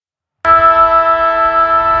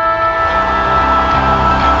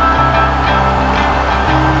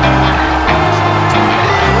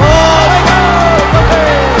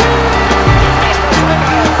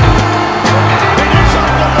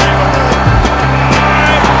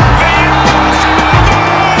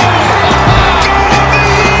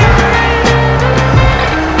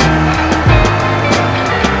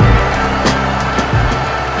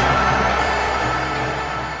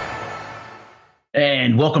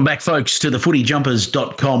Welcome back, folks, to the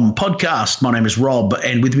footyjumpers.com podcast. My name is Rob,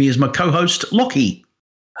 and with me is my co-host, Lochie.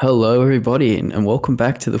 Hello, everybody, and welcome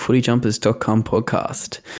back to the footyjumpers.com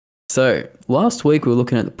podcast. So, last week we were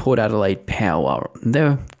looking at the Port Adelaide Power.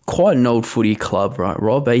 They're quite an old footy club, right,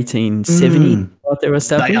 Rob? 1870, right? They were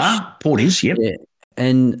established. They are. Port is, yep. Yeah.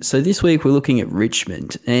 And so this week we're looking at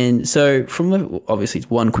Richmond. And so obviously it's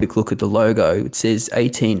one quick look at the logo. It says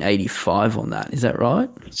 1885 on that. Is that right?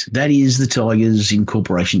 So that is the Tigers'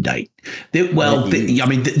 incorporation date. There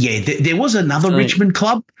was another Richmond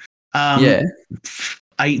club that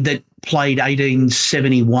played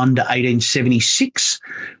 1871 to 1876,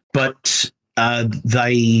 but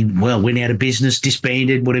they went out of business,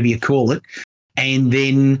 disbanded, whatever you call it. And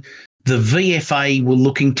then the VFA were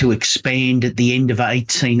looking to expand at the end of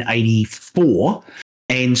 1884.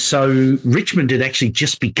 And so Richmond had actually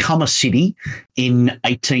just become a city in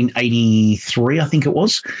 1883, I think it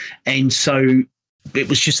was. And so it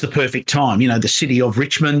was just the perfect time. You know, the city of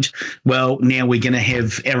Richmond, well, now we're going to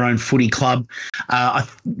have our own footy club.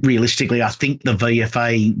 Realistically, I think the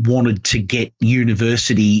VFA wanted to get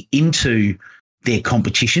university into their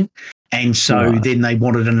competition. And so then they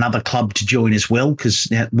wanted another club to join as well, because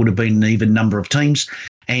that would have been an even number of teams.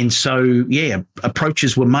 And so,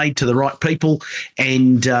 approaches were made to the right people,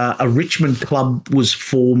 and a Richmond club was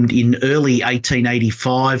formed in early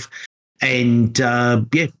 1885 and,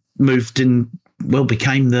 moved and,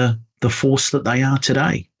 became the force that they are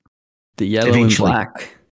today. The yellow and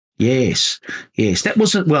black. Yes. That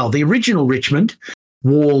wasn't, the original Richmond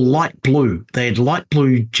wore light blue. They had light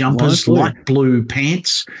blue jumpers, light blue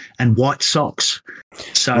pants, and white socks.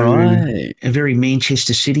 So a very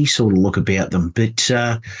Manchester City sort of look about them. But,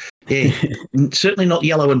 certainly not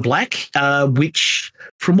yellow and black, which,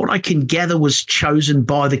 from what I can gather, was chosen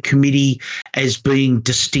by the committee as being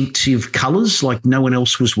distinctive colours, like no one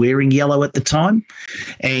else was wearing yellow at the time.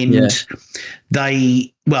 And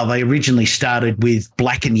they originally started with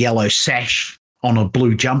black and yellow sash on a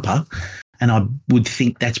blue jumper. And I would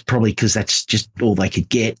think that's probably because that's just all they could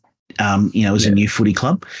get, as a new footy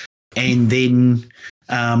club. And then,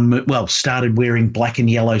 started wearing black and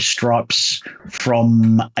yellow stripes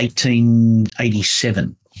from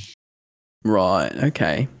 1887. Right,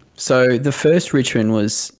 okay. So the first Richmond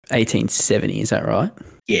was 1870, is that right?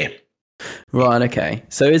 Yeah. Right, okay.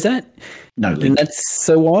 So is that... No link.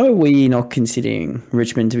 So why are we not considering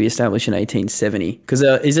Richmond to be established in 1870? Because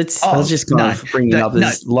I was just bringing up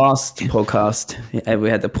this last podcast, we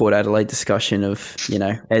had the Port Adelaide discussion of,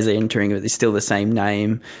 as they're entering it, it's still the same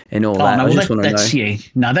name and all that. I just want to know.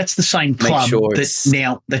 No, that's the same club.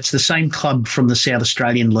 That's the same club from the South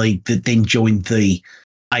Australian League that then joined the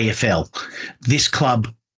AFL. This club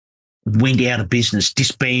went out of business,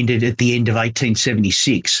 disbanded at the end of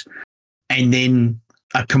 1876, and then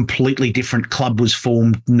a completely different club was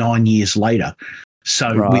formed 9 years later.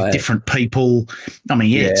 So with different people,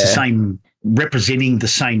 it's the same, representing the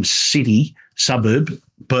same suburb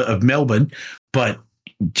of Melbourne, but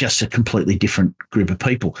just a completely different group of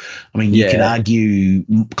people. You could argue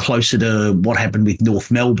closer to what happened with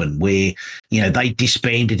North Melbourne, where, they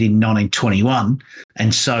disbanded in 1921.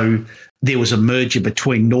 And so there was a merger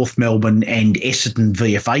between North Melbourne and Essendon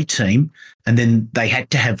VFA team. And then they had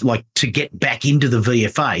to have, to get back into the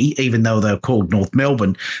VFA, even though they were called North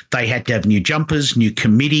Melbourne, they had to have new jumpers, new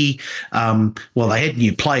committee. They had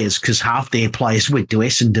new players because half their players went to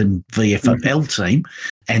Essendon VFL team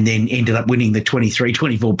and then ended up winning the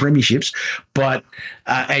 23-24 premierships. But,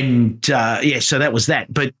 so that was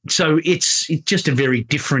that. But so it's just a very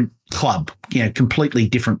different club, completely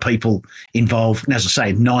different people involved. And as I say,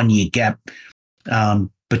 a 9-year gap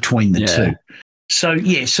between the two. So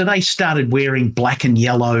they started wearing black and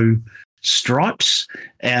yellow stripes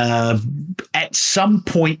at some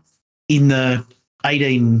point in the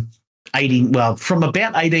from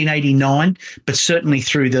about 1889, but certainly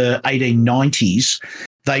through the 1890s,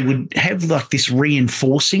 they would have this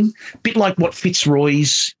reinforcing, a bit like what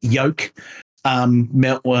Fitzroy's yoke,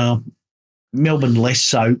 Melbourne less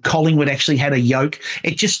so. Collingwood actually had a yoke.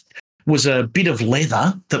 It just was a bit of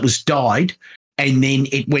leather that was dyed, and then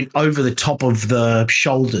it went over the top of the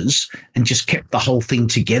shoulders and just kept the whole thing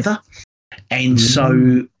together. And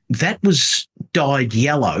so that was dyed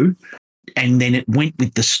yellow, and then it went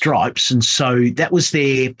with the stripes. And so that was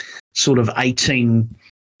their sort of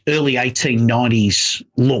early 1890s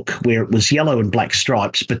look, where it was yellow and black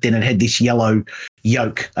stripes, but then it had this yellow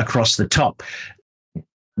yoke across the top.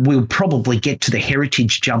 We'll probably get to the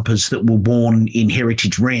heritage jumpers that were worn in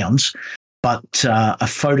heritage rounds, but a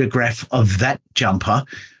photograph of that jumper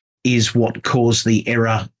is what caused the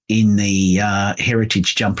error in the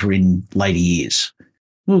heritage jumper in later years.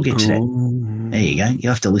 We'll get to that. There you go. You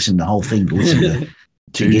have to listen to the whole thing to listen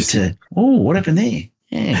to get to, what happened there?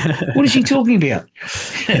 Yeah. What is he talking about?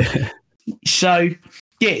 So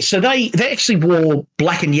they actually wore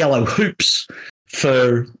black and yellow hoops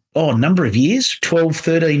for a number of years, 12,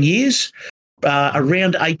 13 years.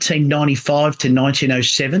 Around 1895 to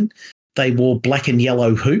 1907, they wore black and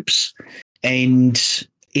yellow hoops, and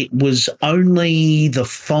it was only the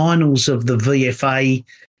finals of the VFA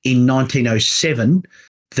in 1907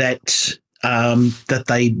 that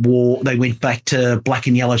they went back to black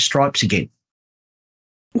and yellow stripes again.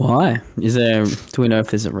 Why? Do we know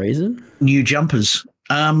if there's a reason? New jumpers.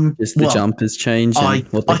 Just the jumpers changed. I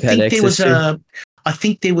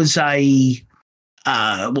think there was a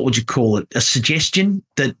what would you call it? A suggestion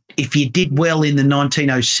that if you did well in the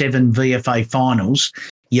 1907 VFA finals,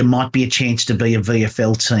 you might be a chance to be a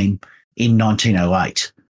VFL team in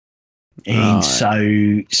 1908. And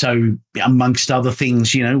so amongst other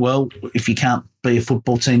things, if you can't be a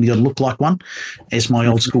football team, you got to look like one, as my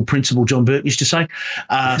old school principal John Burke used to say.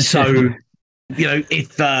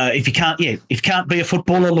 If you can't be a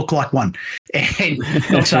footballer, look like one. And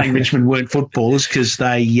not saying Richmond weren't footballers, because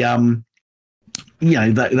they were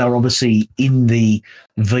obviously in the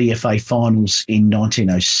VFA finals in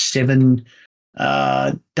 1907.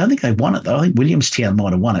 Don't think they won it though. I think Williamstown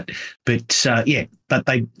might have won it, but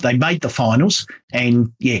they made the finals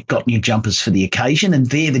and got new jumpers for the occasion, and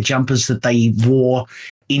they're the jumpers that they wore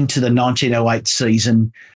into the 1908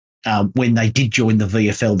 season when they did join the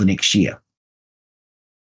VFL the next year.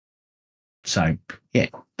 So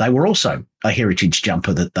they were also a heritage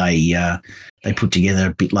jumper that they put together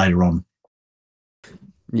a bit later on.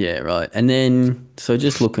 Yeah, right. And then, so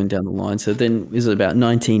just looking down the line, so then is it about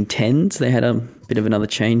 1910s they had a bit of another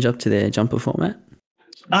change up to their jumper format?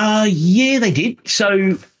 Yeah, they did.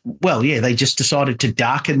 So, they just decided to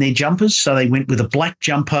darken their jumpers. So they went with a black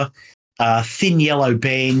jumper, thin yellow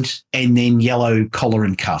band, and then yellow collar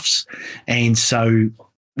and cuffs. And so,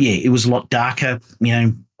 it was a lot darker,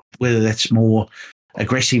 whether that's more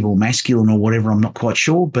aggressive or masculine or whatever, I'm not quite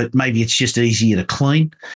sure, but maybe it's just easier to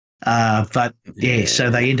clean. So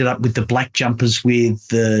they ended up with the black jumpers with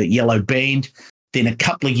the yellow band. Then a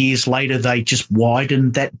couple of years later, they just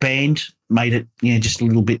widened that band, made it just a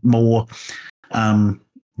little bit more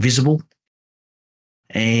visible.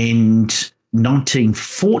 And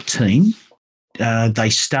 1914, they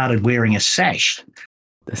started wearing a sash.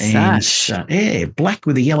 The sash? Black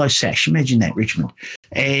with a yellow sash. Imagine that, Richmond.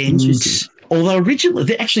 And although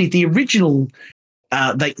they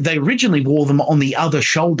originally wore them on the other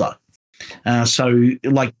shoulder. So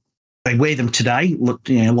like they wear them today, like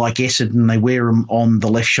Essendon, they wear them on the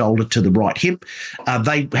left shoulder to the right hip.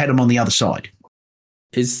 They had them on the other side.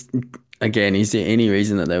 Is there any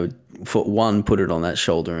reason that they would, for one, put it on that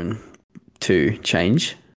shoulder and two,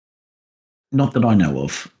 change? Not that I know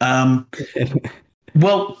of.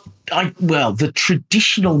 The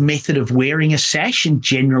traditional method of wearing a sash, and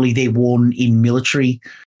generally they're worn in military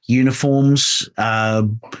uniforms. I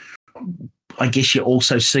guess you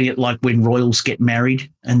also see it like when royals get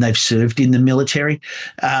married and they've served in the military.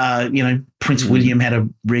 Prince William had a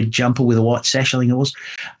red jumper with a white sash, I think it was.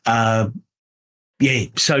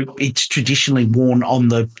 So it's traditionally worn on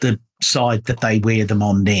the side that they wear them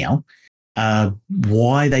on now.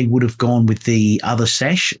 Why they would have gone with the other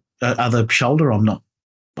sash, other shoulder,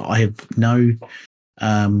 I have no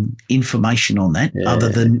information on that, other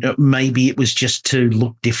than maybe it was just to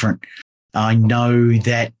look different. I know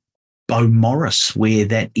that Bo Morris wear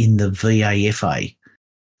that in the VAFA.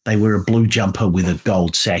 They wear a blue jumper with a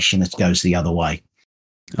gold sash, and it goes the other way.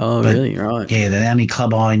 Oh, really? Right. Yeah, the only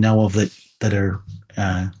club I know of that are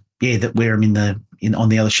that wear them on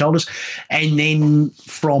the other shoulders. And then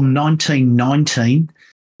from 1919,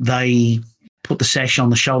 they put the sash on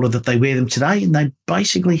the shoulder that they wear them today, and they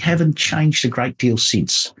basically haven't changed a great deal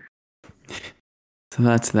since. So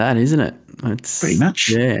that's that, isn't it? It's pretty much.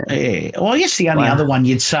 Yeah. Well, I guess the only other one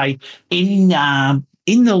you'd say in the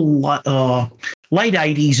late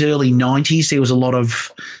 80s, early 90s, there was a lot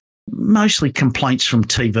of mostly complaints from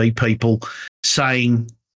TV people saying,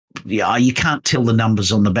 you can't tell the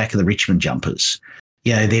numbers on the back of the Richmond jumpers.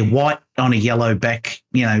 They're white on a yellow back.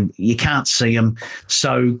 You can't see them.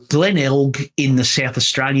 So Glen Elg in the South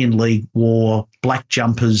Australian League wore black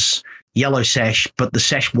jumpers, yellow sash, but the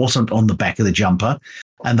sash wasn't on the back of the jumper,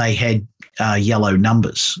 and they had yellow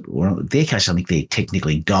numbers. Well, in their case, I think they're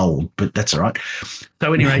technically gold, but that's all right.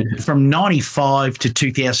 So anyway, from 95 to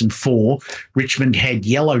 2004, Richmond had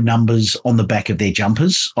yellow numbers on the back of their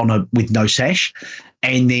jumpers with no sash,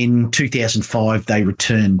 and then 2005 they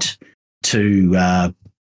returned to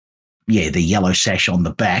the yellow sash on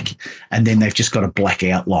the back, and then they've just got a black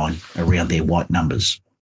outline around their white numbers.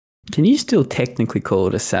 Can you still technically call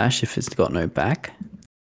it a sash if it's got no back?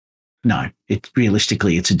 No,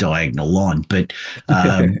 realistically it's a diagonal line, but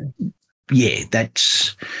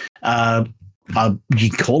that's you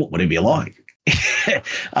can call it whatever you like.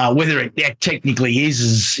 Whether it technically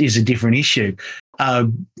is a different issue.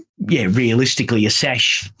 Realistically, a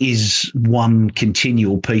sash is one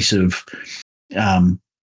continual piece of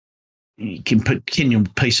continual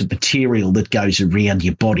piece of material that goes around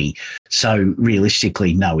your body. So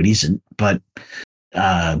realistically, no, it isn't. But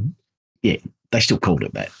they still called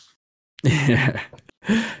it that. Yeah.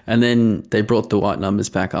 And then they brought the white numbers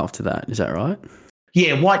back after that. Is that right?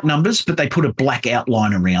 Yeah, white numbers, but they put a black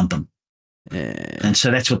outline around them. Yeah. And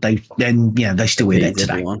so that's what they still wear that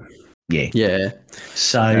today. Everyone. Yeah. Yeah.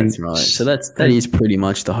 So that's right. So that is pretty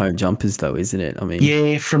much the home jumpers though, isn't it? I mean,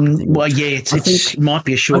 it might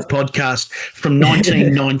be a short podcast from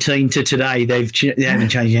 1919 to today. They haven't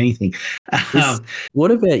changed anything.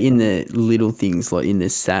 What about in the little things like in the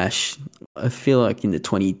sash? I feel like in the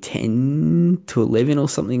 2010 to 11 or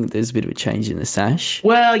something, there's a bit of a change in the sash.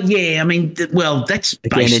 Well, yeah, I mean, that's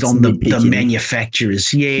based on the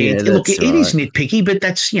manufacturers. Yeah, look, it is nitpicky, but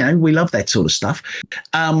that's, we love that sort of stuff.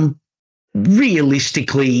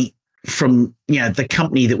 Realistically, from, the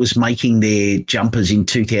company that was making their jumpers in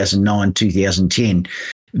 2009, 2010,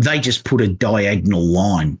 they just put a diagonal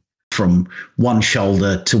line from one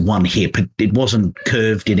shoulder to one hip. It wasn't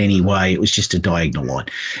curved in any way. It was just a diagonal line.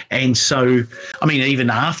 And so, I mean, even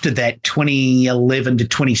after that, 2011 to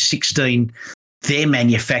 2016, their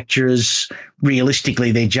manufacturers,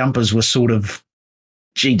 realistically, their jumpers were sort of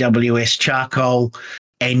GWS charcoal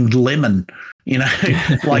and lemon,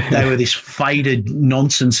 like they were this faded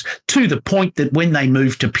nonsense, to the point that when they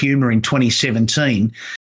moved to Puma in 2017,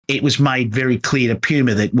 it was made very clear to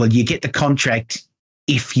Puma that, well, you get the contract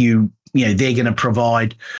if they're going to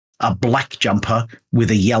provide a black jumper with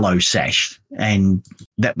a yellow sash. And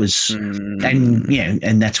that was,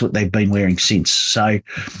 and that's what they've been wearing since. So,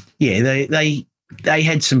 they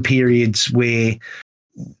had some periods where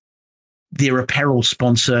their apparel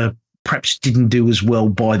sponsor perhaps didn't do as well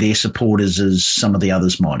by their supporters as some of the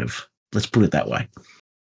others might have. Let's put it that way.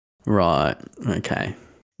 Right. Okay.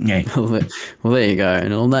 Yeah. Well, there you go.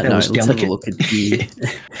 And on that note, let's have a look at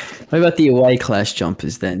what about the away clash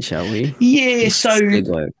jumpers then, shall we? Yeah. They started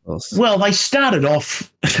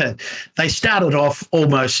off. They started off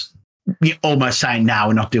almost saying, "No,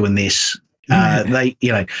 we're not doing this." They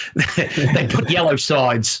put yellow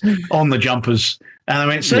sides on the jumpers. And I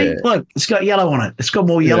went, see, look, it's got yellow on it. It's got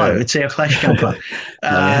more yellow. It's our clash jumper.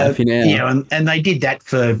 Happy now. And they did that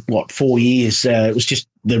for, 4 years? It was just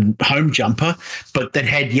the home jumper, but that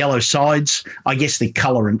had yellow sides. I guess the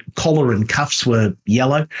collar and cuffs were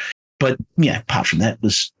yellow. But, apart from that, it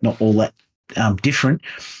was not all that different.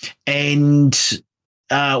 And,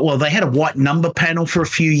 they had a white number panel for a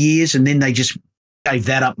few years, and then they just gave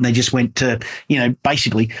that up and they just went to,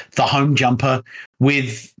 basically the home jumper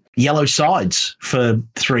with yellow sides for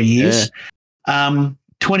 3 years.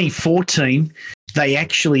 2014, they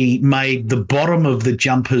actually made the bottom of the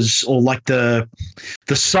jumpers, or like the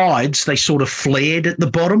sides, they sort of flared at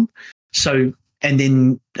the bottom. So, and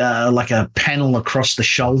then like a panel across the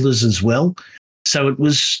shoulders as well. So it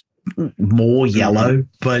was more yellow,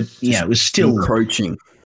 but it was still encroaching.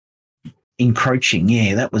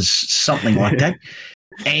 Yeah, that was something like that.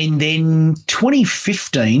 And then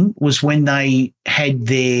 2015 was when they had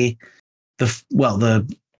it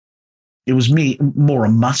was more a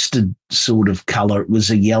mustard sort of colour. It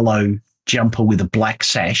was a yellow jumper with a black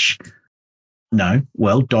sash.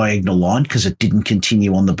 Diagonal line, because it didn't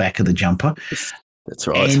continue on the back of the jumper. That's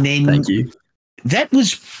right. And then thank you. That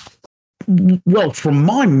was, from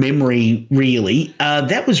my memory, really,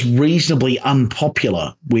 that was reasonably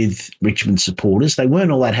unpopular with Richmond supporters. They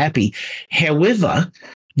weren't all that happy. However,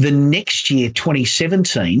 the next year,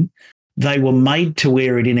 2017, they were made to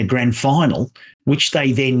wear it in a grand final, which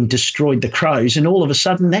they then destroyed the Crows, and all of a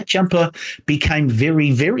sudden that jumper became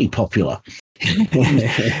very, very popular.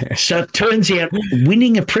 So it turns out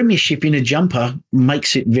winning a premiership in a jumper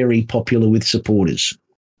makes it very popular with supporters.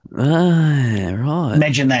 Ah, right.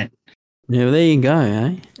 Imagine that. Yeah, well, there you go,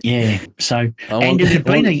 eh? Yeah. So, and it had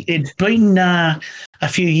been a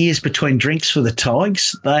few years between drinks for the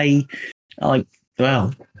Tigers.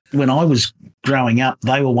 When I was growing up,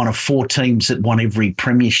 they were one of 4 teams that won every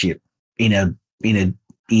premiership in a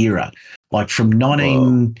era, like from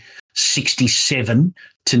 1967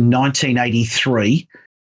 to 1983.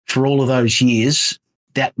 For all of those years,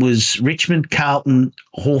 that was Richmond, Carlton,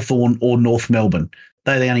 Hawthorn, or North Melbourne.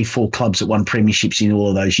 They're the only 4 clubs that won premierships in all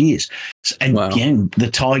of those years. And the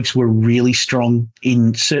Tigers were really strong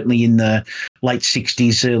certainly in the late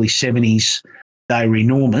 60s, early 70s. They were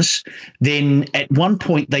enormous. Then at one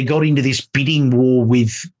point they got into this bidding war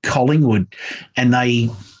with Collingwood, and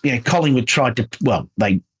Collingwood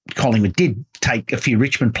Collingwood did take a few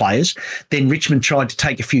Richmond players. Then Richmond tried to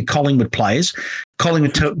take a few Collingwood players.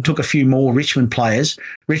 Collingwood took a few more Richmond players.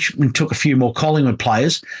 Richmond took a few more Collingwood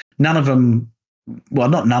players. Not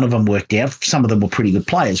none of them worked out. Some of them were pretty good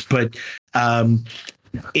players, but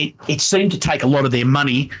it seemed to take a lot of their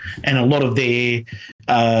money and a lot of their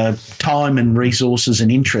time and resources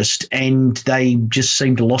and interest, and they just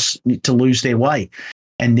seemed to lose their way.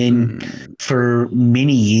 And then for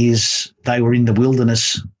many years they were in the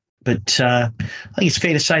wilderness. But I think it's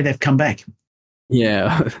fair to say they've come back.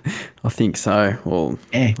 Yeah, I think so. Well,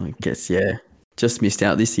 I guess, just missed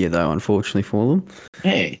out this year though, unfortunately for them.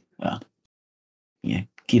 Yeah, well,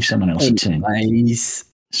 give someone else a turn.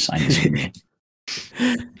 Same as him.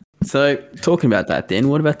 So, talking about that then,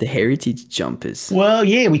 what about the heritage jumpers? Well,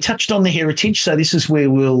 we touched on the heritage, so this is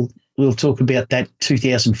where we'll talk about that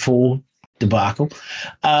 2004 debacle.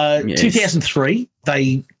 2003,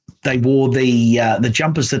 they wore the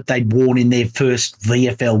jumpers that they'd worn in their first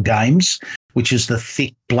VFL games, which is the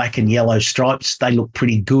thick black and yellow stripes. They look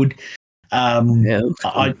pretty good.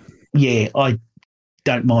 I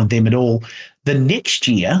don't mind them at all. The next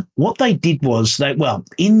year, what they did was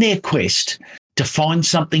in their quest to find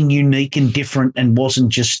something unique and different and wasn't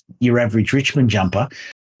just your average Richmond jumper,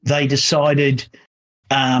 they decided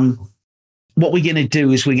what we're going to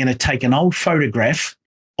do is we're going to take an old photograph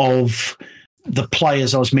of the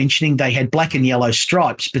players I was mentioning. They had black and yellow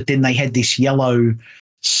stripes, but then they had this yellow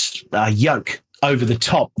yoke over the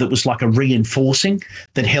top that was like a reinforcing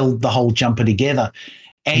that held the whole jumper together.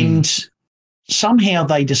 And somehow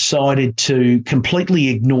they decided to completely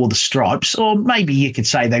ignore the stripes, or maybe you could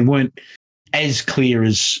say they weren't as clear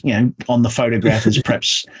as, on the photograph as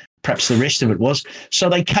perhaps the rest of it was. So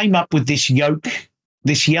they came up with this yoke,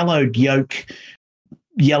 this yellow yoke,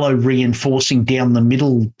 yellow reinforcing down the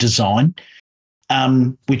middle design,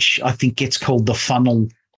 which I think gets called the funnel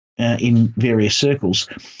in various circles,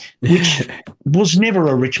 which was never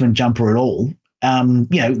a Richmond jumper at all.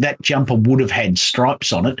 That jumper would have had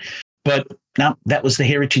stripes on it, but no, that was the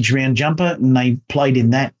heritage round jumper, and they played in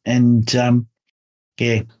that, and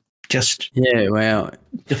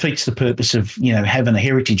defeats the purpose of having a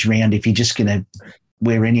heritage round if you're just going to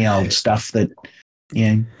wear any old stuff that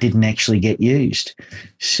didn't actually get used.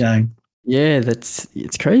 So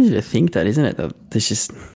it's crazy to think that, isn't it? That there's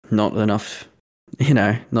just not enough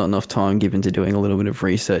time given to doing a little bit of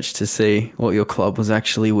research to see what your club was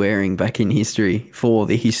actually wearing back in history for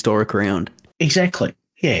the historic round. Exactly.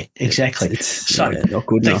 Yeah, exactly. Not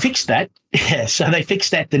good enough. Fixed that. Yeah, so they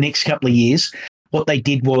fixed that the next couple of years. What they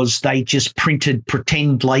did was they just printed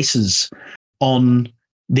pretend laces on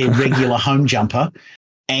their regular home jumper,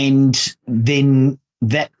 and then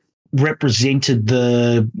that represented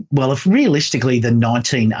if realistically the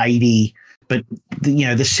 1980, but the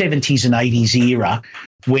 70s and 80s era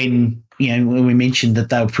when we mentioned that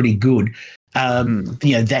they were pretty good.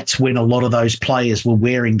 That's when a lot of those players were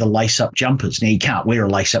wearing the lace-up jumpers. Now, you can't wear a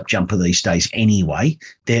lace-up jumper these days anyway.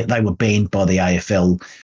 They were banned by the AFL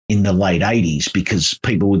in the late 80s because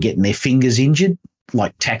people were getting their fingers injured,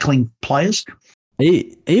 like tackling players.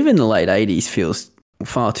 Even the late 80s feels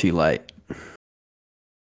far too late.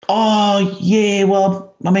 Oh, yeah,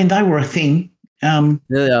 well, I mean, they were a thing. I know.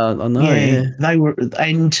 Yeah, they were,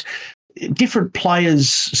 and different players.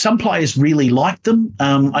 Some players really liked them.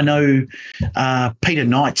 I know Peter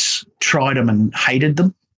Knights tried them and hated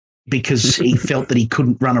them because he felt that he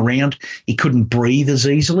couldn't run around, he couldn't breathe as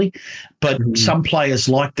easily. But some players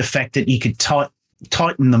liked the fact that you could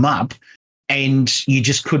tighten them up, and you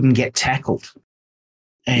just couldn't get tackled.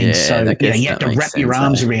 And you had to wrap your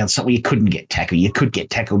arms around somebody. You couldn't get tackled. You could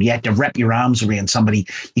get tackled. You had to wrap your arms around somebody.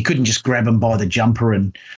 You couldn't just grab them by the jumper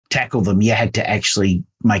and tackle them. You had to actually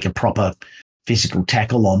make a proper physical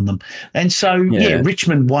tackle on them. And so,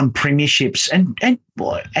 Richmond won premierships. And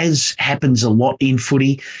as happens a lot in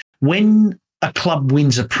footy, when a club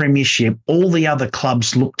wins a premiership, all the other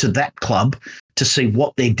clubs look to that club to see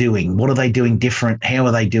what they're doing. What are they doing different? How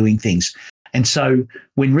are they doing things? And so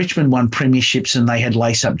when Richmond won premierships and they had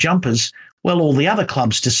lace-up jumpers, well, all the other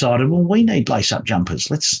clubs decided, well, we need lace-up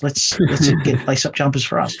jumpers. Let's get lace-up jumpers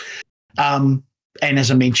for us. And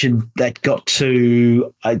as I mentioned, that got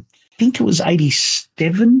to, I think it was 86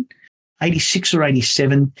 or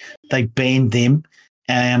 87, they banned them.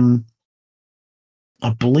 I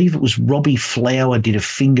believe it was Robbie Flower did a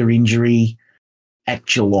finger injury at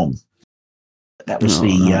Geelong.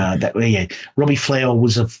 Robbie Flower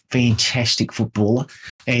was a fantastic footballer,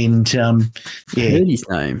 and heard his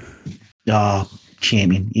name.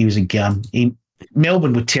 Champion. He was a gun.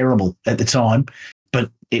 Melbourne were terrible at the time,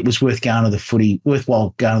 but it was worthwhile going to the footy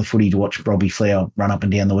to watch Robbie Flower run up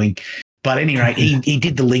and down the wing. But at any rate, he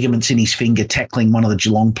did the ligaments in his finger tackling one of the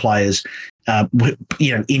Geelong players.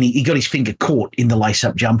 He got his finger caught in the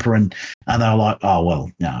lace-up jumper, and they were like, "Oh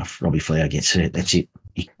well, no, if Robbie Flower gets hurt, that's it."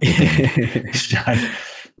 So,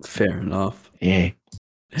 fair enough. Yeah.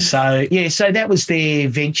 So that was their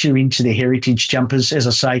venture into the heritage jumpers. As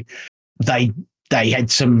I say, they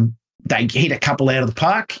hit a couple out of the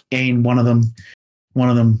park, and one of them,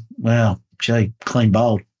 well, gee, clean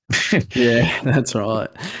bowled. Yeah, that's right.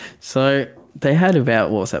 So they had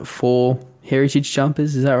about, 4 heritage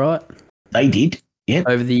jumpers, is that right? They did, yeah.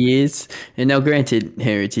 Over the years. And now, granted,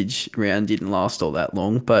 heritage round didn't last all that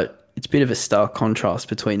long, but it's a bit of a stark contrast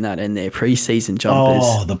between that and their pre-season jumpers.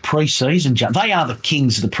 Oh, the pre-season jumper. They are the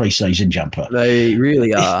kings of the pre-season jumper. They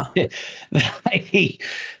really are.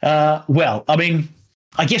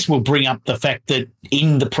 I guess we'll bring up the fact that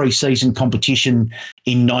in the pre-season competition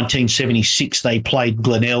in 1976, they played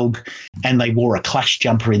Glenelg and they wore a Clash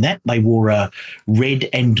jumper in that. They wore a red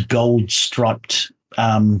and gold striped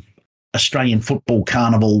Australian Football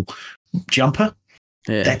Carnival jumper.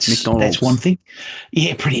 Yeah, that's one thing.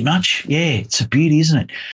 Yeah, pretty much. Yeah, it's a beauty, isn't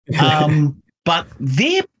it? But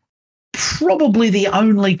they're probably the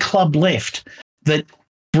only club left that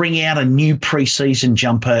bring out a new pre-season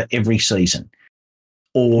jumper every season.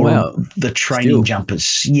 Or the training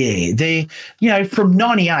jumpers. Yeah, they're, from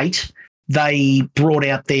 98, they brought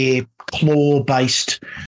out their claw-based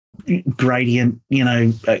gradient,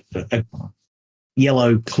 a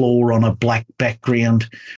yellow claw on a black background,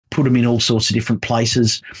 put them in all sorts of different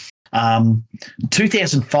places.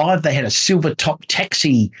 2005, they had a silver top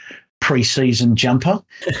taxi pre-season jumper,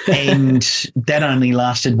 and that only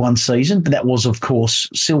lasted one season, but that was, of course,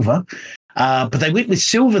 silver. But they went with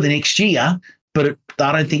silver the next year, but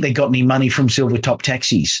I don't think they got any money from silver top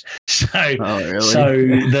taxis. So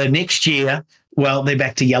the next year, they're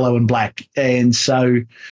back to yellow and black. And so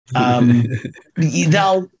I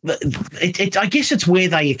guess it's where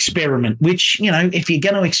they experiment, which, if you're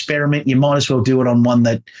going to experiment, you might as well do it on one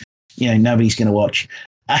that, nobody's going to watch.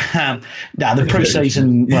 The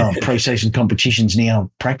pre-season competitions now,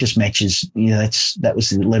 practice matches, that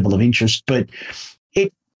was the level of interest. But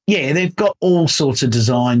they've got all sorts of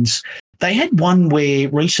designs. They had one where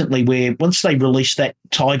once they released that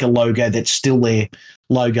Tiger logo, that's still their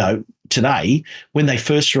logo today, when they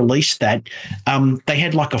first released that, they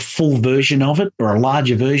had like a full version of it or a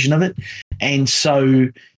larger version of it. And so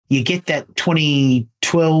you get that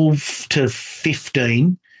 2012 to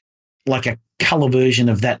 15, like a colour version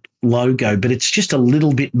of that logo, but it's just a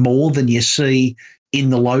little bit more than you see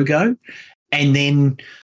in the logo. And then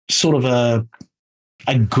sort of a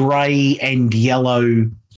grey and yellow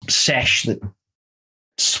sash that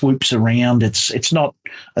swoops around. It's not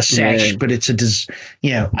a sash, but it's a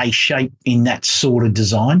shape in that sort of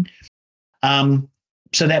design.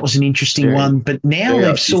 So that was an interesting one. But now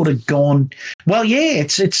they've sort of gone. Well, yeah,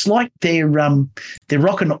 it's like they're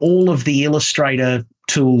rocking all of the Illustrator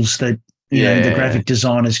tools that the graphic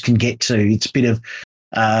designers can get to. It's a bit of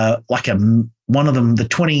one of them, the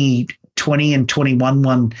 2020 and 21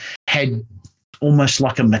 one had almost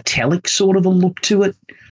like a metallic sort of a look to it.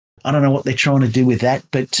 I don't know what they're trying to do with that,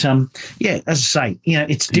 but as I say,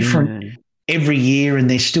 it's different every year, and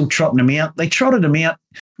they're still trotting them out. They trotted them out.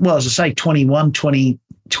 Well, as I say,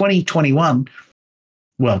 2021.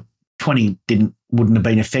 Well, 20 wouldn't have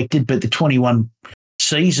been affected, but the 21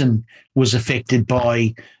 season was affected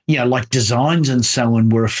by, like designs and so on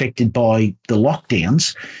were affected by the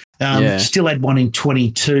lockdowns. Still had one in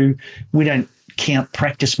 22. We don't count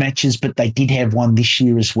practice matches, but they did have one this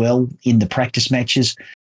year as well in the practice matches.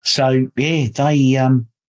 So they've gone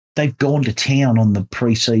to town on the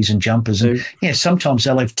pre-season jumpers, and sometimes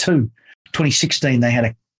they'll have two. 2016 they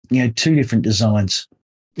had 2 different designs.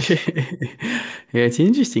 It's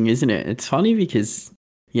interesting, isn't it? It's funny because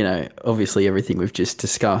obviously everything we've just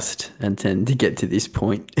discussed, and then to get to this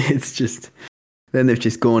point, it's just then they've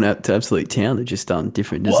just gone out to absolute town. They've just done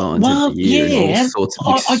different designs every year and all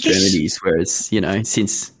sorts of extremities. Whereas,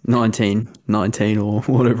 since 1919 or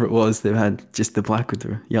whatever it was, they've had just the black with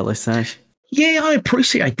the yellow sash. Yeah, I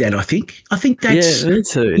appreciate that. I think that's me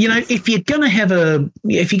too. If you're going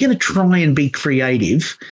to try and be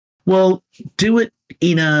creative, well, do it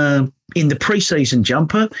in the pre-season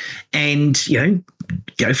jumper, and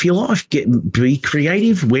go for your life. Be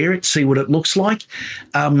creative, wear it, see what it looks like.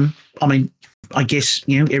 I guess,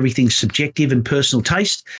 everything's subjective and personal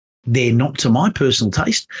taste. they're not to my personal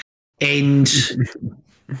taste. And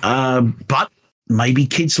but maybe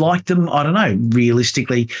kids like them. I don't know.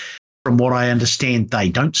 Realistically, from what I understand, they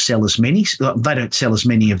don't sell as many. They don't sell as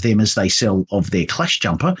many of them as they sell of their Clash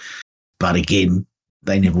jumper. But again,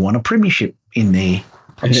 they never won a premiership in their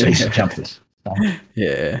season jumpers. So.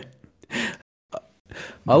 Yeah.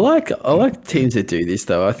 I like teams that do this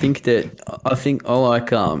though. I think I like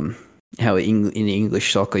how in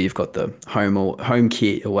English soccer you've got the home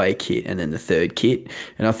kit, away kit, and then the third kit.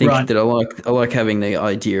 And I think that I like having the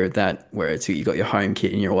idea of that where it's you got your home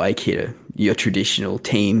kit and your away kit, your traditional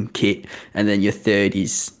team kit, and then your third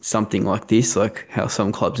is something like this, like how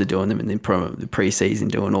some clubs are doing them, and then the pre-season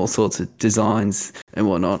doing all sorts of designs and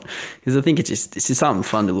whatnot. Because I think it's just something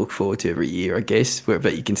fun to look forward to every year, I guess.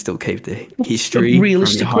 But you can still keep the history from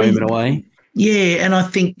your home and away. Yeah, and I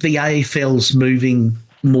think the AFL's moving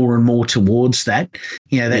more and more towards that.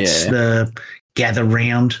 That's the gather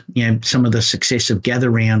round. Some of the success of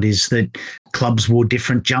gather round is that clubs wore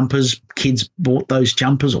different jumpers. Kids bought those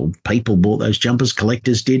jumpers, or people bought those jumpers.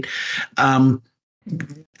 Collectors did. And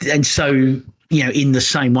so, in the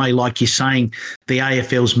same way, like you're saying, the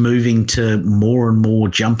AFL's moving to more and more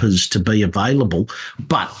jumpers to be available.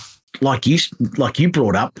 But like you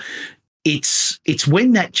brought up, it's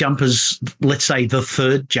when that jumper's, let's say, the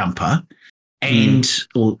third jumper,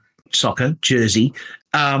 or soccer jersey.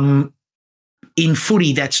 In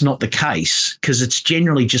footy, that's not the case because it's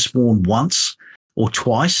generally just worn once or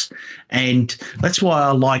twice, and that's why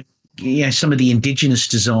I like some of the Indigenous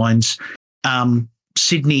designs.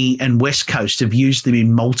 Sydney and West Coast have used them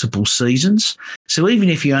in multiple seasons, so even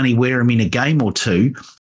if you only wear them in a game or two,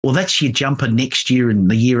 well, that's your jumper next year and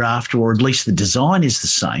the year after, or at least the design is the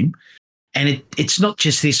same, and it's not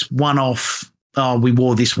just this one-off. Oh, we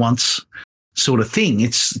wore this once. Sort of thing.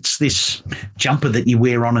 It's this jumper that you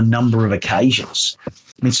wear on a number of occasions. I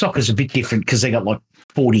mean, soccer's a bit different because they got like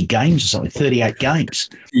 40 games or something, 38 games.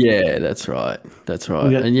 Yeah, that's right.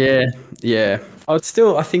 And yeah.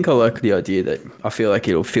 I think I like the idea that I feel like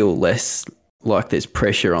it'll feel less like there's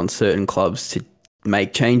pressure on certain clubs to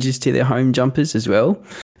make changes to their home jumpers as well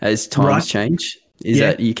as times change.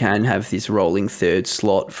 That you can have this rolling third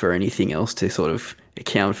slot for anything else to sort of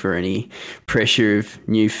account for any pressure of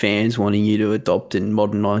new fans wanting you to adopt and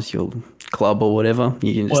modernise your club or whatever.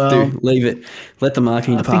 You can just leave it, let the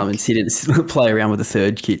marketing department play around with the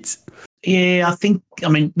third kits. Yeah,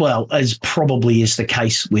 as probably is the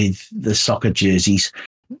case with the soccer jerseys,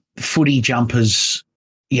 footy jumpers,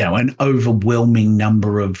 an overwhelming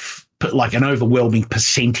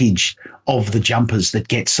percentage of the jumpers that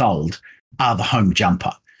get sold are the home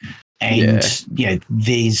jumper. And,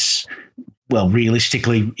 there's... Well,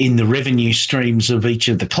 realistically, in the revenue streams of each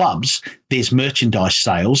of the clubs, there's merchandise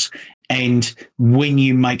sales. And when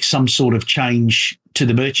you make some sort of change to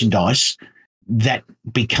the merchandise, that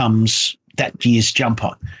becomes that year's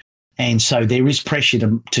jumper. And so there is pressure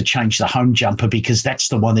to change the home jumper because that's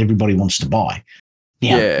the one everybody wants to buy.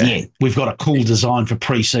 We've got a cool design for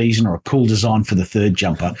pre-season or a cool design for the third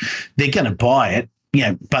jumper. They're going to buy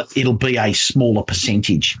it, but it'll be a smaller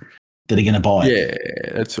percentage that are going to buy it. Yeah,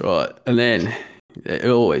 that's right. And then it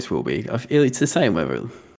always will be. It's the same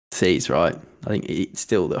overseas, right? I think it's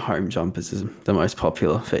still the home jumpers is the most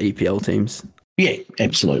popular for EPL teams. Yeah,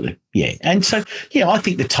 absolutely. Yeah. And so, I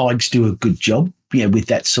think the Tigers do a good job, with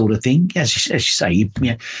that sort of thing. As you say,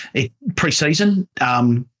 pre-season,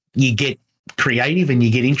 you get creative and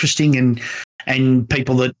you get interesting and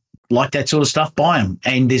people that like that sort of stuff buy them.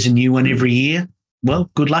 And there's a new one every year.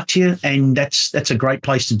 Well, good luck to you, and that's a great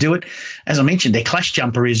place to do it. As I mentioned, their Clash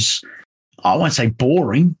jumper is, I won't say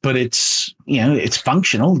boring, but it's it's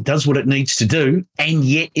functional, it does what it needs to do, and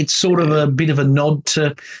yet it's sort of a bit of a nod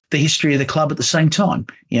to the history of the club at the same time.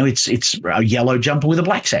 It's a yellow jumper with a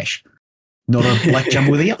black sash, not a black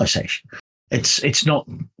jumper with a yellow sash. It's not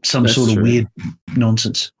some that's sort of weird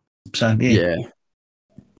nonsense. So yeah.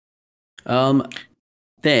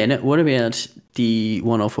 Then what about the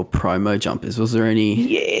one-off or promo jumpers? Was there any?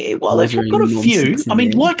 Yeah, well, they've got a few. I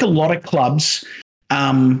mean, like a lot of clubs,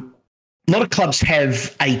 have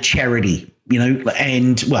a charity,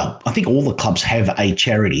 and well, I think all the clubs have a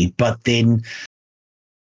charity, but then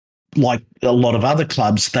like a lot of other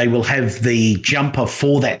clubs, they will have the jumper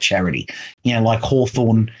for that charity. Like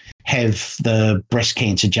Hawthorn have the breast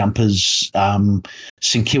cancer jumpers,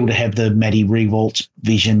 St Kilda have the Maddie Rewalt's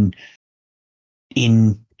vision.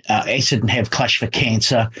 In Essendon have Clash for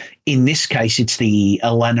Cancer. In this case, it's the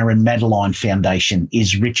Alana and Madeline Foundation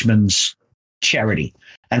is Richmond's charity.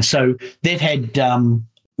 And so they've had Alana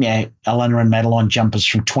and Madeline jumpers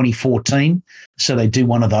from 2014. So they do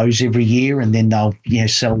one of those every year, and then they'll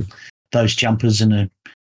sell those jumpers in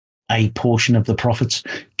a portion of the profits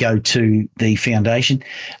go to the foundation.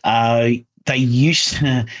 They used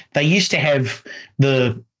to have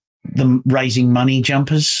the raising money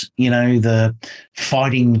jumpers, the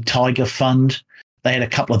Fighting Tiger Fund. They had a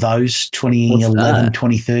couple of those, 2011,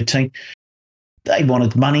 2013. They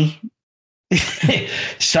wanted money.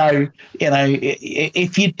 So,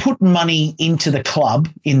 if you'd put money into the club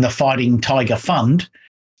in the Fighting Tiger Fund,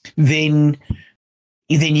 then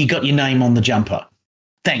you got your name on the jumper.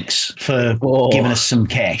 Thanks for giving us some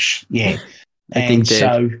cash. Yeah. I think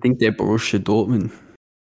they're Borussia Dortmund.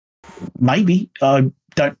 Maybe. I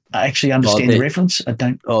don't actually understand the reference. I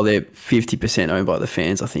don't. Oh, they're 50% owned by the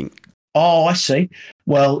fans, I think. Oh, I see.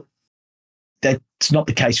 Well, that's not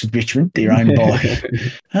the case with Richmond. They're owned by.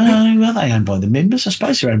 They owned by the members. I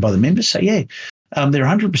suppose they're owned by the members. So yeah, they're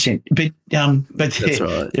 100%. But that's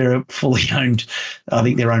right. They're fully owned. I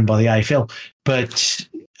think they're owned by the AFL. But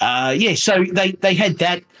so they had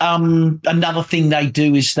that. Another thing they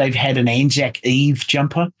do is they've had an Anzac Eve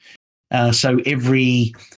jumper. So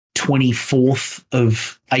every 24th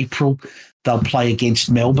of April, they'll play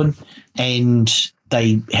against Melbourne, and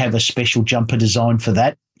they have a special jumper designed for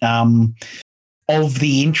that. Of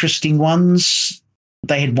the interesting ones,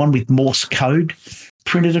 they had one with Morse code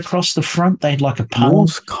printed across the front. They had like a poem.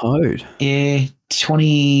 Morse code? Yeah,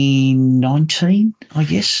 2019, I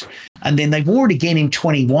guess. And then they wore it again in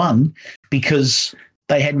 21 because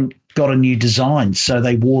they hadn't got a new design. So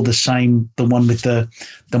they wore the one with the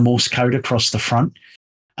Morse code across the front.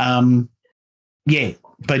 But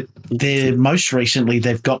most recently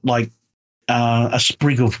they've got like a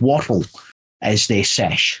sprig of wattle as their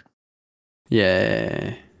sash.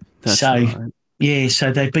 Yeah. So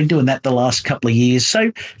they've been doing that the last couple of years.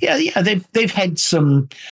 So they've had some.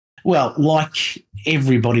 Well, like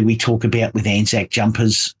everybody we talk about with Anzac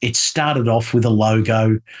jumpers, it started off with a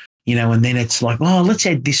logo, and then it's like, oh, let's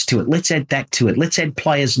add this to it. Let's add that to it. Let's add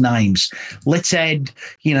players' names. Let's add,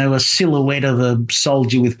 a silhouette of a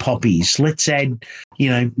soldier with poppies. Let's add,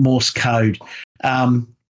 Morse code. And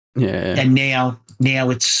now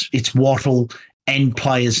it's wattle and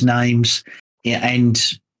players' names and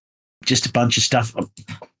just a bunch of stuff.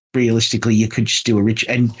 Realistically, you could just do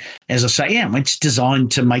and as I say, it's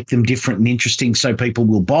designed to make them different and interesting so people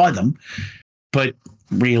will buy them. But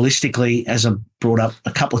realistically, as I brought up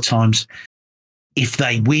a couple of times, if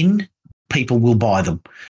they win, people will buy them.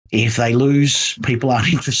 If they lose, people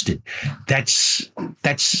aren't interested. That's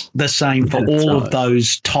the same for all of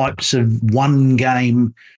those types of one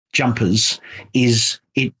game jumpers.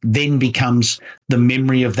 It then becomes the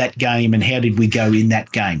memory of that game and how did we go in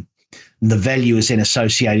that game. The value is then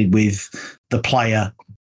associated with the player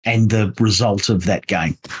and the result of that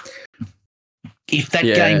game. If that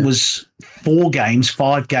game was 4 games,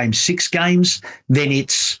 5 games, 6 games, then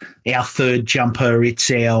it's our third jumper,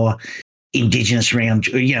 it's our Indigenous round,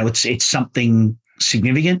 it's something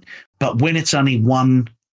significant. But when it's only one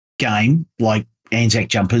game, like Anzac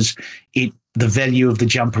jumpers, the value of the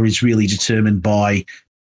jumper is really determined by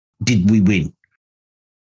did we win?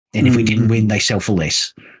 And if we didn't win, they sell for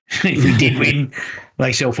less. If we did win,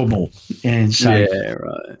 they sell for more. And so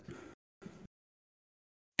right.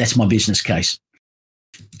 That's my business case.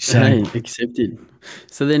 So accepted.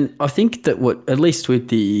 So then I think that at least with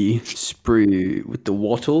the sprue, with the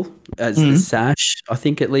wattle as the sash, I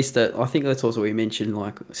think that's also what we mentioned,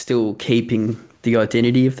 like still keeping the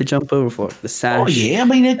identity of the jumper with like the sash. Oh yeah, I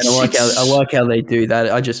mean I like how they do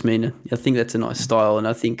that. I think that's a nice style, and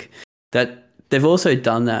I think that they've also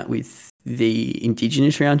done that with the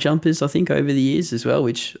Indigenous round jumpers, I think, over the years as well,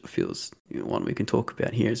 which feels one we can talk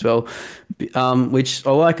about here as well, which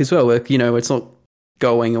I like as well. Where, it's not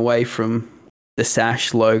going away from the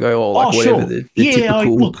sash logo or whatever the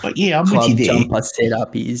typical I'm club with you there. Jumper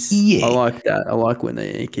setup is. Yeah. I like that. I like when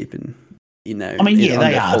they're keeping, I mean,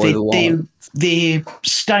 they are. They're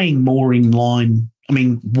staying more in line. I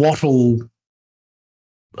mean, wattle.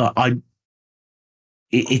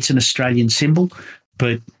 It's an Australian symbol.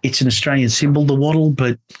 But it's an Australian symbol, the wattle.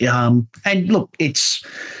 But and look, it's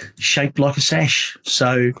shaped like a sash.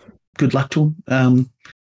 So good luck to them.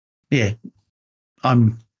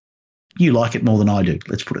 You like it more than I do.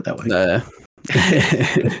 Let's put it that way.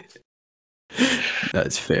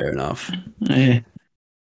 That's fair enough. Yeah.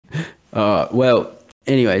 Well,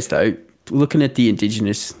 anyways, though, looking at the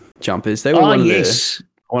Indigenous jumpers, they were one of the first.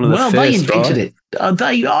 They invented it.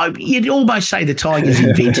 You'd almost say the Tigers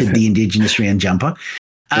invented the Indigenous round jumper.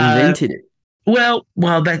 Invented it. Well,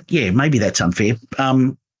 maybe that's unfair.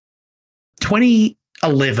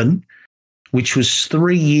 2011, which was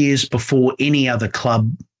 3 years before any other club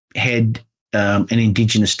had an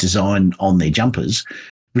Indigenous design on their jumpers,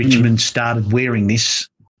 Richmond started wearing this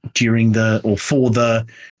for the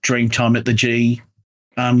Dreamtime at the G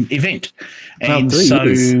event. And so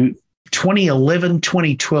years. 2011,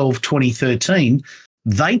 2012, 2013,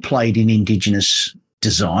 they played in Indigenous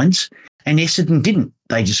designs, and Essendon didn't.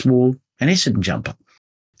 They just wore an Essendon jumper.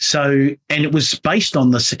 So, and it was based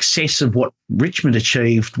on the success of what Richmond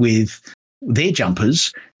achieved with their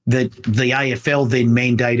jumpers that the AFL then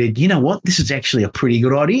mandated, you know what, this is actually a pretty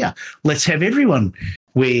good idea. Let's have everyone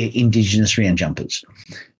wear Indigenous round jumpers.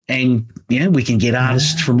 And, we can get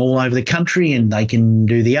artists from all over the country and they can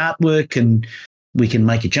do the artwork and we can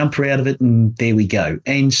make a jumper out of it, and there we go.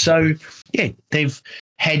 And so, they've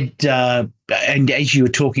had, and as you were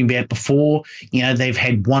talking about before, they've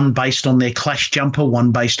had one based on their Clash jumper,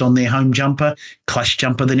 one based on their home jumper, Clash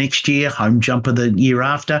jumper the next year, home jumper the year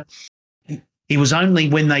after. It was only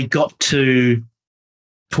when they got to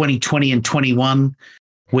 2020 and 21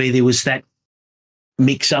 where there was that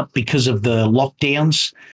mix-up because of the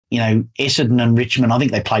lockdowns. Essendon and Richmond, I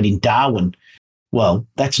think they played in Darwin. Well,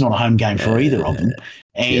 that's not a home game for either of them.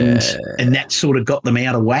 And that sort of got them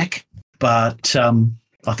out of whack. But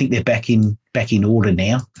I think they're back in order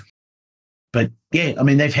now. But,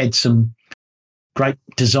 they've had some great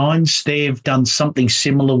designs. They've done something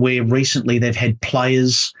similar where recently they've had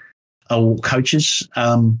players or coaches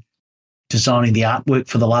designing the artwork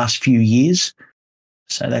for the last few years.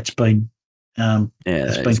 So that's been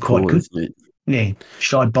quite good. Yeah,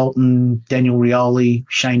 Shai Bolton, Daniel Rioli,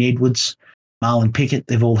 Shane Edwards, Marlon Pickett,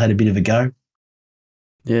 they've all had a bit of a go.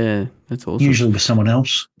 Yeah, that's awesome. Usually with someone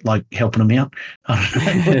else, like helping them out.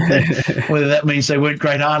 I don't know whether that means they weren't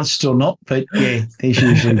great artists or not, but yeah, there's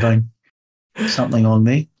usually been something on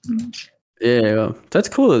there. Yeah, well, that's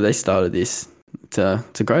cool that they started this. It's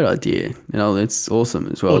a great idea. It's awesome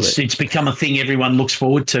as well. It's become a thing everyone looks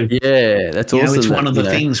forward to. Yeah, that's awesome. It's one of the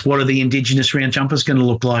things. What are the Indigenous round jumpers going to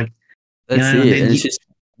look like? That's it. And it's just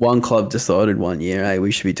one club decided one year, hey,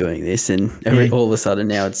 we should be doing this, and all of a sudden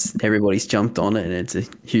now everybody's jumped on it, and it's a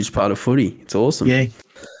huge part of footy. It's awesome.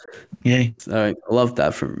 Yeah. So I love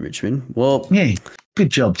that from Richmond. Well, yeah, good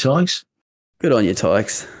job, Tigers. Good on you,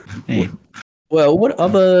 Tigers. Yeah. Well, what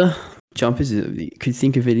other jumpers? You could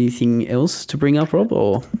think of anything else to bring up, Rob,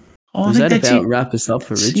 or does that about wrap us up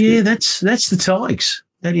for Richmond? Yeah, that's the Tigers.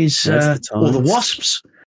 That is, or the Wasps,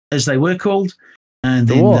 as they were called. And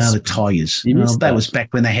then the Tigers. That was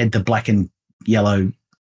back when they had the black and yellow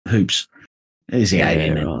hoops. It was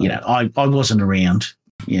right. I wasn't around.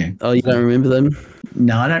 Yeah. Oh, you don't remember them?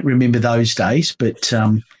 No, I don't remember those days. But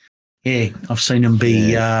I've seen them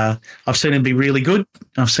be. I've seen them be really good.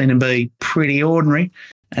 I've seen them be pretty ordinary,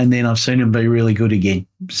 and then I've seen them be really good again.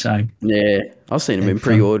 So yeah, I've seen them be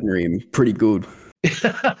pretty ordinary and pretty good.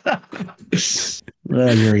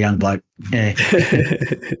 Well, you're a young bloke. Yeah.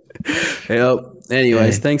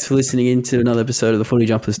 Anyways, thanks for listening in to another episode of the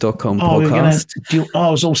footyjumpers.com podcast. I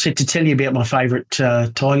was all set to tell you about my favourite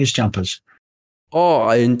Tigers jumpers. Oh,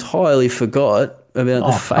 I entirely forgot about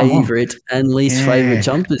the favourite and least favourite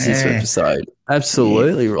jumpers this episode.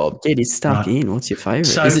 Absolutely, Rob. Get it stuck in. What's your favourite?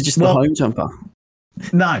 So, is it just the home jumper?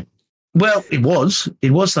 No. Well, it was.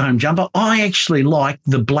 It was the home jumper. I actually like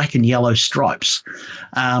the black and yellow stripes.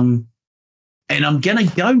 And I'm going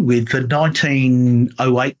to go with the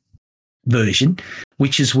 1908 version,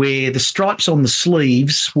 which is where the stripes on the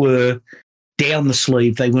sleeves were down the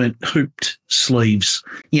sleeve. They weren't hooped sleeves,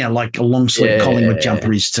 like a long sleeve Collingwood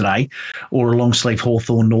jumper is today, or a long sleeve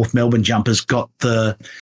Hawthorn North Melbourne jumpers got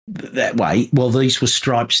that way. Well, these were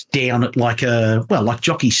stripes down at like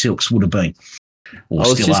jockey silks would have been. I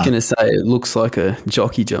was just going to say it looks like a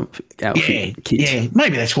jockey jump outfit. Yeah,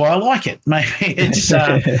 maybe that's why I like it. Maybe it's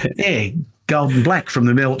gold and black from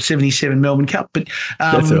the 77 Melbourne Cup. But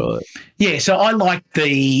that's all right. Yeah, so I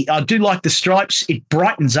do like the stripes. It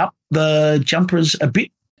brightens up the jumpers a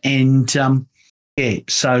bit, and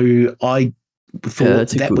so I thought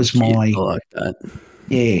that was my. I like that.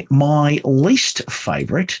 Yeah, my least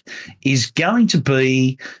favourite is going to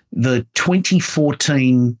be the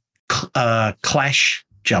 2014 Clash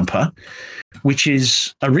jumper, which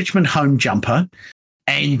is a Richmond home jumper,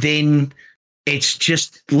 and then it's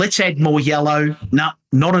just let's add more yellow. No,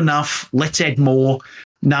 not enough. Let's add more.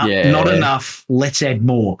 No, not enough. Let's add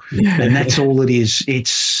more. And that's all it is.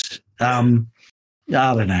 It's I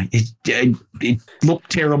don't know. It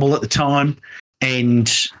looked terrible at the time, and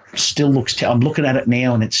still looks. I'm looking at it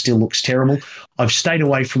now, and it still looks terrible. I've stayed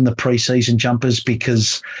away from the pre-season jumpers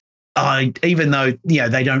because even though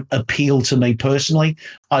they don't appeal to me personally,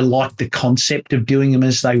 I like the concept of doing them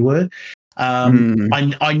as they were.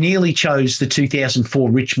 I nearly chose the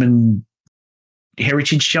 2004 Richmond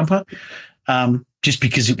Heritage jumper just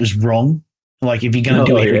because it was wrong. Like if you're going to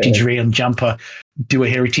do a heritage round jumper, do a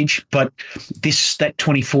heritage. But that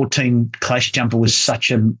 2014 Clash jumper was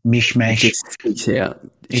such a mishmash. It just sticks out.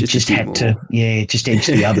 It just had to, it just edged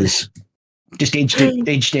the others. Just edged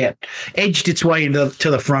its way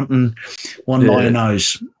to the front and won by a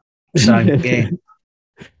nose. So, yeah.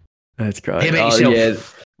 That's great. How about yourself? Yeah.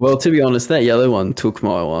 Well, to be honest, that yellow one took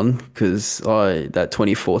my one because that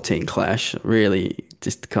 2014 Clash really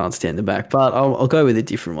just can't stand the back. But I'll go with a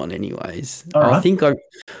different one anyways. All right. I think I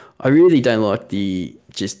really don't like the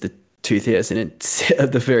 2000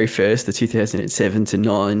 the very first, the 2007 to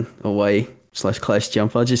 9 away /Clash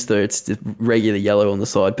jumper. I just thought it's the regular yellow on the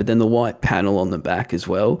side, but then the white panel on the back as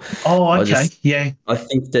well. Oh, okay. I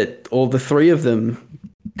think that all the three of them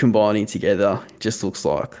combining together just looks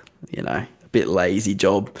like, a bit lazy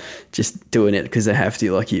job, just doing it because they have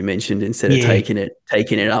to, like you mentioned, instead of taking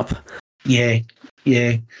it up. Yeah.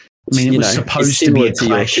 I mean, it was supposed to be a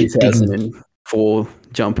Clash. 2004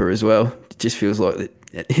 jumper as well. It just feels like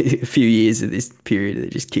a few years of this period, they're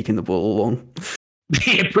just kicking the ball along.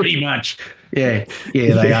 Yeah, pretty much. Yeah,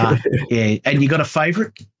 they are. Yeah, and you got a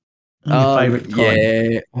favourite? Favourite time?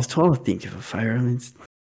 Yeah, I was trying to think of a favourite. I mean,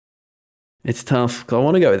 it's tough. I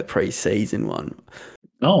want to go with the pre-season one.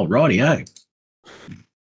 Oh, rightio.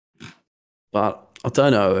 But I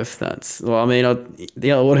don't know if that's. Well, I mean,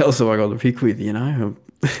 what else have I got to pick with?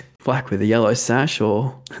 Black with a yellow sash,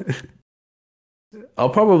 or I'll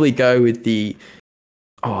probably go with the.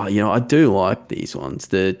 Oh, I do like these ones.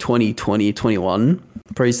 The 2020-21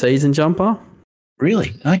 pre-season jumper.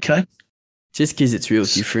 Really? Okay. Just because it's real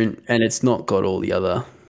different and it's not got all the other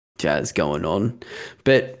jazz going on.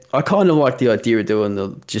 But I kind of like the idea of doing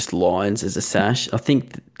the just lines as a sash. I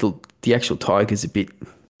think the actual tiger's a bit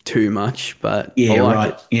too much, but I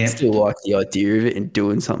like it. Yeah. Still like the idea of it and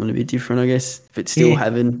doing something a bit different, I guess. But still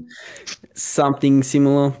having something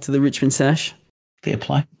similar to the Richmond sash. Fair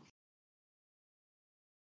play.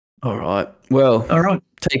 All right. Well,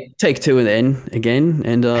 take two then again,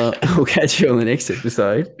 and we'll catch you on the next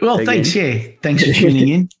episode. Well, again. Thanks. Yeah. Thanks for tuning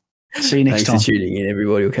in. See you next time. Thanks for tuning in,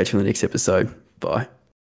 everybody. We'll catch you on the next episode. Bye.